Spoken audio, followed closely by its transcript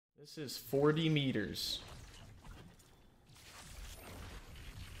This is 40 meters.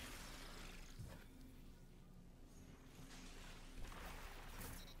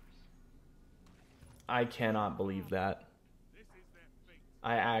 I cannot believe that.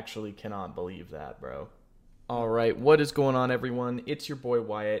 I actually cannot believe that, bro. Alright, what is going on, everyone? It's your boy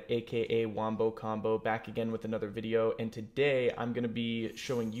Wyatt, aka Wombo Combo, back again with another video, and today I'm going to be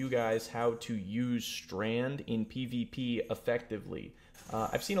showing you guys how to use Strand in PvP effectively.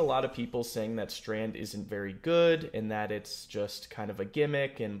 I've seen a lot of people saying that Strand isn't very good, and that it's just kind of a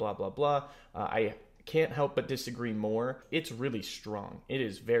gimmick, and blah blah blah. I can't help but disagree more. It's really strong. It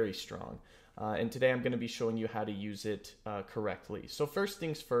is very strong. And today I'm going to be showing you how to use it correctly. So first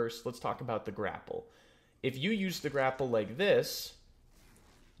things first, let's talk about the grapple. If you use the grapple like this,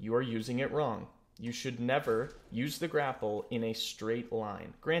 you are using it wrong. You should never use the grapple in a straight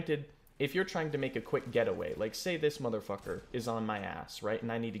line. Granted, if you're trying to make a quick getaway, like say this motherfucker is on my ass, right,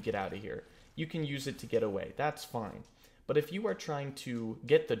 and I need to get out of here, you can use it to get away. That's fine. But if you are trying to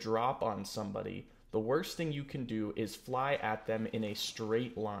get the drop on somebody, the worst thing you can do is fly at them in a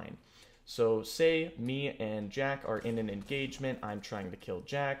straight line. So say me and Jack are in an engagement, I'm trying to kill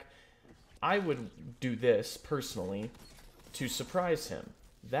Jack. I would do this, personally, to surprise him.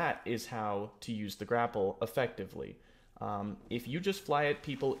 That is how to use the grapple effectively. If you just fly at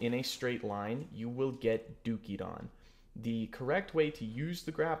people in a straight line, you will get dookied on. The correct way to use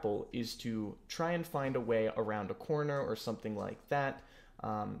the grapple is to try and find a way around a corner or something like that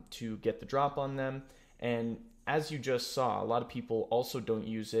to get the drop on them. And as you just saw, a lot of people also don't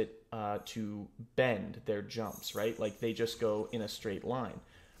use it to bend their jumps, right? Like they just go in a straight line.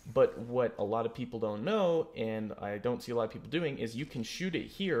 But what a lot of people don't know, and I don't see a lot of people doing, is you can shoot it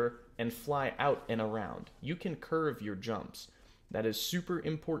here and fly out and around. You can curve your jumps. That is super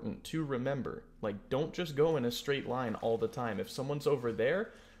important to remember. Like, don't just go in a straight line all the time. If someone's over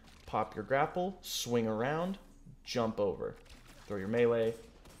there, pop your grapple, swing around, jump over. Throw your melee.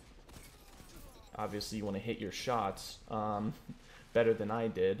 Obviously, you want to hit your shots better than I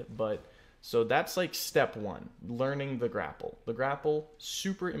did, but... So that's like step one, learning the grapple. The grapple,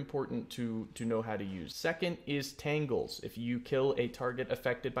 super important to know how to use. Second is tangles. If you kill a target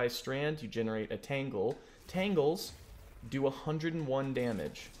affected by Strand, you generate a tangle. Tangles do 101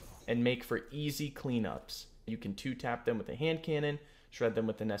 damage and make for easy cleanups. You can two-tap them with a hand cannon, shred them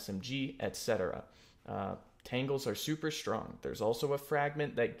with an SMG, etc. Tangles are super strong. There's also a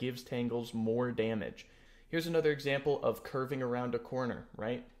fragment that gives tangles more damage. Here's another example of curving around a corner,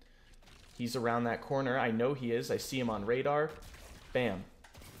 right? He's around that corner. I know he is. I see him on radar. Bam.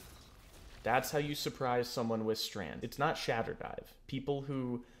 That's how you surprise someone with Strand. It's not Shatter Dive. People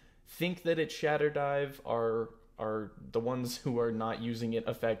who think that it's Shatter Dive are the ones who are not using it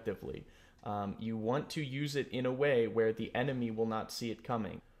effectively. You want to use it in a way where the enemy will not see it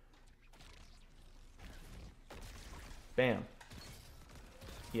coming. Bam.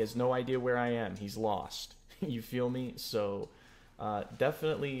 He has no idea where I am. He's lost. You feel me? So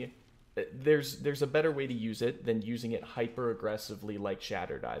definitely... There's a better way to use it than using it hyper aggressively like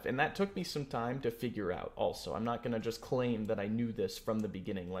Shatter Dive, and that took me some time to figure out also. I'm not gonna just claim that I knew this from the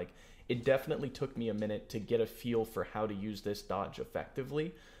beginning. Like, it definitely took me a minute to get a feel for how to use this dodge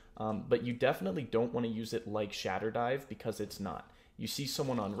effectively, but you definitely don't want to use it like Shatter Dive because it's not. You see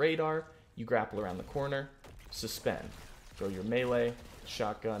someone on radar, you grapple around the corner, suspend, throw your melee,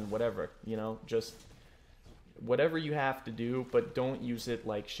 shotgun, whatever, you know, just whatever you have to do, but don't use it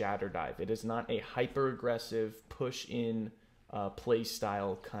like Shatter Dive. It is not a hyper-aggressive, push-in play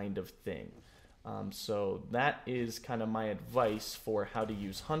style kind of thing. So that is kind of my advice for how to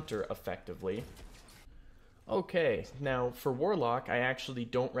use Hunter effectively. Okay, now for Warlock, I actually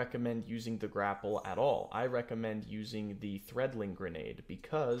don't recommend using the grapple at all. I recommend using the Threadling Grenade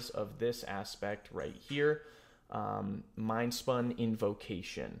because of this aspect right here, Mind Spun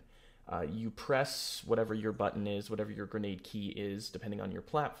Invocation. You press whatever your button is, whatever your grenade key is, depending on your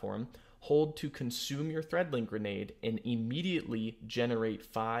platform, hold to consume your Threadling Grenade, and immediately generate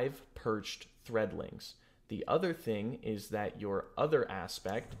 5 perched Threadlings. The other thing is that your other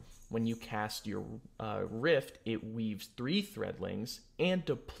aspect, when you cast your Rift, it weaves 3 Threadlings and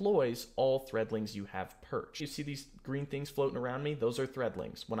deploys all Threadlings you have perched. You see these green things floating around me? Those are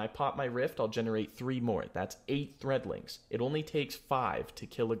Threadlings. When I pop my Rift, I'll generate 3 more. That's 8 Threadlings. It only takes 5 to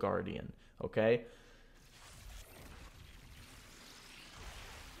kill a Guardian, okay?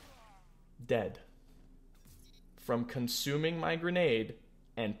 Dead. From consuming my grenade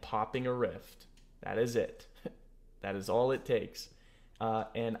and popping a Rift. That is it. That is all it takes.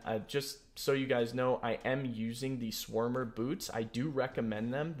 And just so you guys know, I am using the Swarmer boots. I do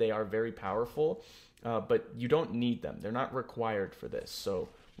recommend them. They are very powerful, but you don't need them. They're not required for this. So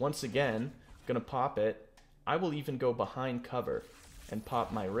once again, gonna pop it. I will even go behind cover and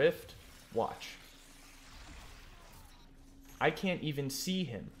pop my rift. Watch. I can't even see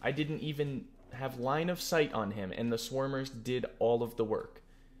him. I didn't even have line of sight on him, and the swarmers did all of the work.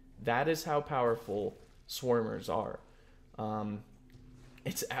 That is how powerful swarmers are.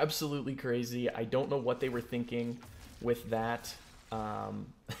 It's absolutely crazy. I don't know what they were thinking with that. The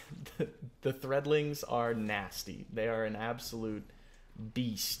threadlings are nasty. They are an absolute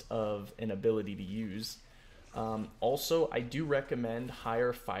beast of an ability to use. Also, I do recommend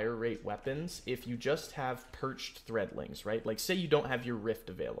higher fire rate weapons if you just have perched threadlings, right? Like, say you don't have your rift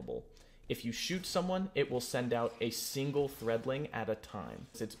available. If you shoot someone, it will send out a single threadling at a time.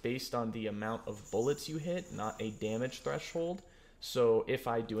 It's based on the amount of bullets you hit, not a damage threshold. So if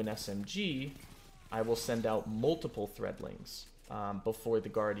I do an SMG, I will send out multiple threadlings before the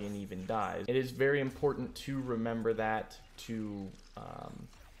Guardian even dies. It is very important to remember that to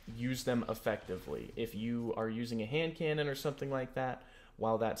use them effectively. If you are using a hand cannon or something like that,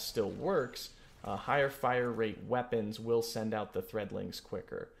 while that still works, higher fire rate weapons will send out the threadlings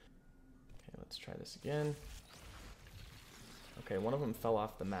quicker. Okay, let's try this again. Okay, one of them fell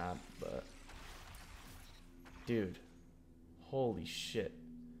off the map, but... Dude. Holy shit.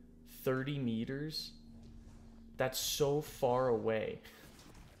 30 meters? That's so far away.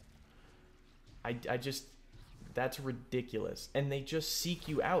 I just... That's ridiculous. And they just seek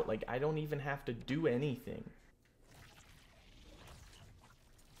you out. Like, I don't even have to do anything.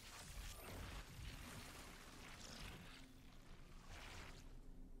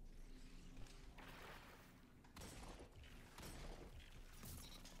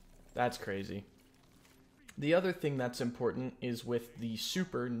 That's crazy. The other thing that's important is with the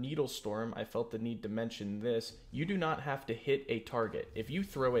super needle storm. I felt the need to mention this. You do not have to hit a target. If you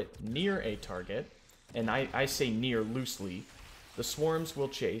throw it near a target, and I say near loosely, the swarms will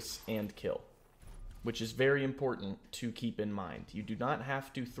chase and kill, which is very important to keep in mind. You do not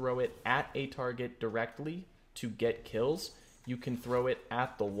have to throw it at a target directly to get kills. You can throw it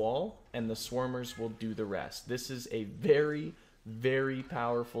at the wall, and the swarmers will do the rest. This is a very, very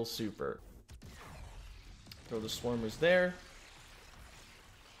powerful super. Throw the swarmers there.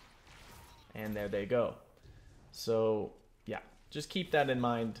 And there they go. So, yeah, just keep that in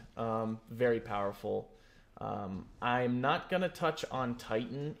mind. Very powerful. I'm not going to touch on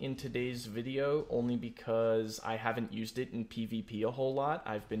Titan in today's video, only because I haven't used it in PvP a whole lot.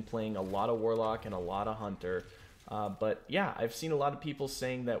 I've been playing a lot of Warlock and a lot of Hunter. But yeah, I've seen a lot of people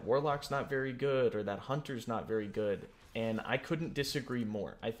saying that Warlock's not very good or that Hunter's not very good. And I couldn't disagree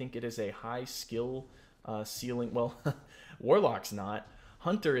more. I think it is a high skill ceiling. Well, Warlock's not.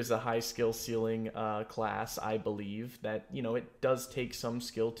 Hunter is a high skill ceiling class, I believe, that, you know, it does take some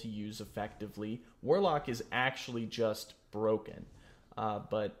skill to use effectively. Warlock is actually just broken.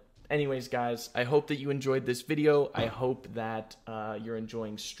 But anyways, guys, I hope that you enjoyed this video. I hope that you're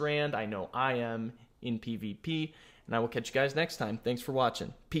enjoying Strand. I know I am in PvP, and I will catch you guys next time. Thanks for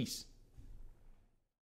watching. Peace.